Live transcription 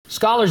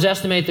Scholars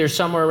estimate there's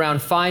somewhere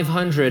around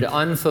 500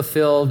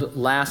 unfulfilled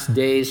last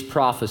days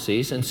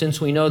prophecies, and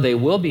since we know they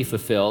will be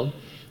fulfilled,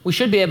 we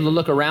should be able to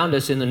look around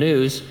us in the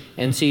news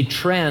and see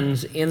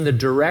trends in the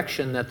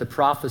direction that the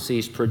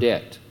prophecies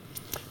predict.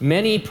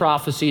 Many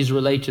prophecies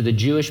relate to the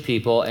Jewish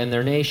people and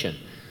their nation.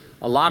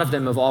 A lot of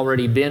them have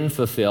already been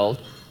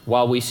fulfilled,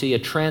 while we see a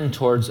trend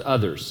towards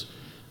others.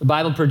 The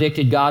Bible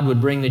predicted God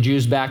would bring the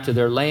Jews back to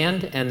their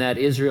land and that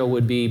Israel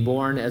would be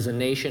born as a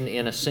nation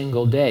in a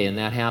single day, and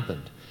that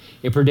happened.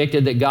 It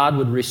predicted that God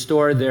would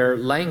restore their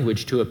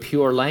language to a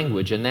pure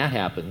language, and that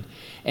happened.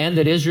 And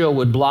that Israel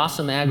would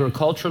blossom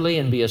agriculturally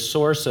and be a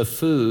source of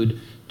food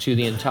to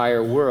the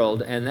entire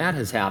world, and that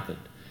has happened.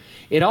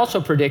 It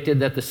also predicted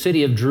that the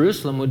city of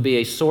Jerusalem would be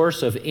a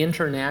source of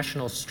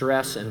international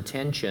stress and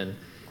tension,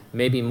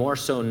 maybe more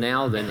so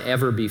now than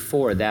ever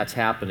before. That's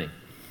happening.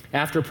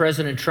 After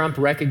President Trump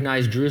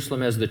recognized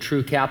Jerusalem as the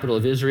true capital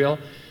of Israel,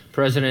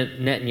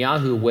 President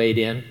Netanyahu weighed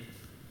in.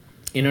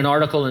 In an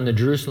article in the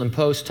Jerusalem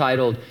Post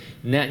titled,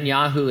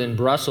 "Netanyahu in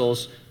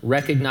Brussels,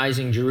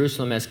 Recognizing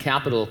Jerusalem as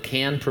Capital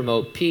Can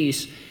Promote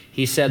Peace,"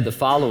 he said the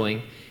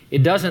following: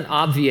 "It doesn't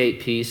obviate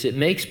peace, it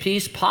makes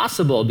peace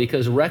possible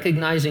because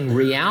recognizing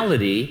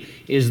reality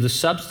is the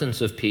substance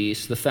of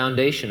peace, the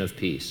foundation of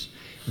peace."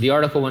 The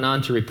article went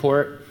on to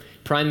report,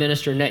 Prime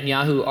Minister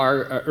Netanyahu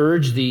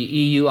urged the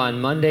EU on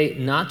Monday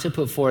not to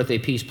put forth a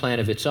peace plan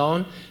of its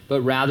own,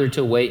 but rather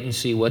to wait and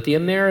see what the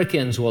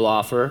Americans will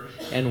offer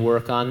and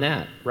work on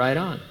that. Right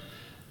on.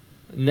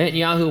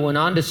 Netanyahu went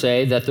on to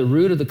say that the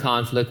root of the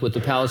conflict with the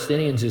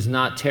Palestinians is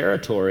not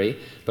territory,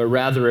 but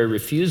rather a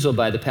refusal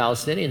by the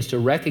Palestinians to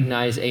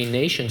recognize a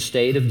nation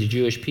state of the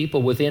Jewish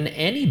people within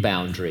any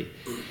boundary.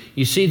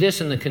 You see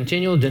this in the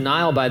continual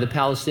denial by the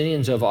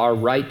Palestinians of our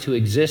right to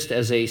exist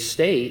as a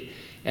state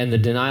and the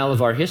denial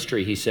of our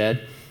history, he said.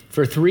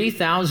 For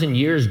 3,000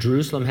 years,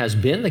 Jerusalem has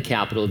been the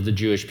capital of the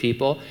Jewish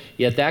people,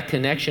 yet that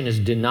connection is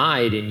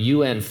denied in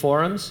UN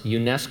forums,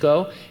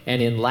 UNESCO,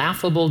 and in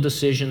laughable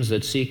decisions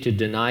that seek to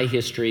deny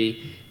history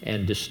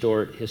and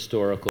distort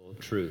historical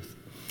truth.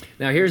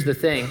 Now, here's the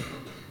thing.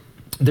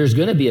 There's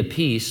going to be a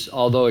peace,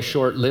 although a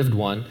short-lived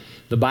one.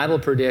 The Bible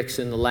predicts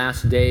in the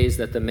last days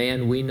that the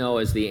man we know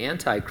as the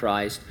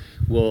Antichrist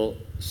will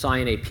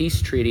sign a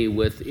peace treaty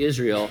with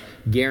Israel,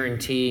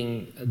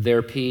 guaranteeing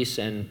their peace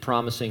and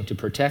promising to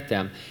protect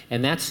them.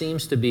 And that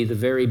seems to be the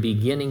very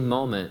beginning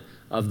moment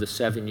of the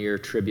 7-year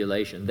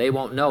tribulation. They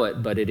won't know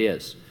it, but it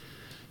is.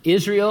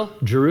 Israel,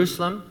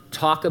 Jerusalem,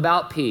 talk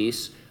about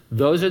peace.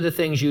 Those are the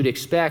things you'd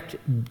expect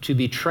to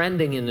be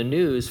trending in the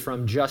news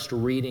from just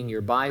reading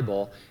your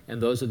Bible,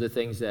 and those are the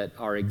things that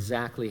are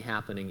exactly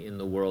happening in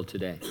the world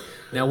today.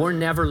 Now, we're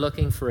never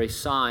looking for a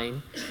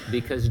sign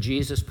because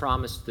Jesus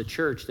promised the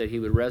church that he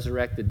would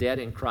resurrect the dead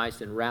in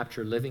Christ and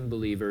rapture living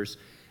believers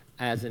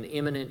as an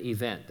imminent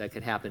event that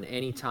could happen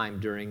anytime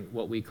during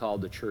what we call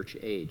the church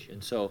age.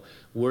 And so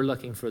we're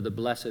looking for the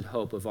blessed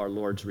hope of our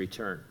Lord's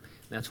return.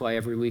 That's why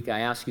every week I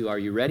ask you, are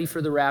you ready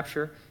for the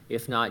rapture?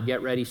 If not,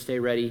 get ready, stay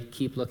ready,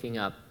 keep looking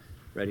up.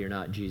 Ready or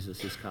not,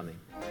 Jesus is coming.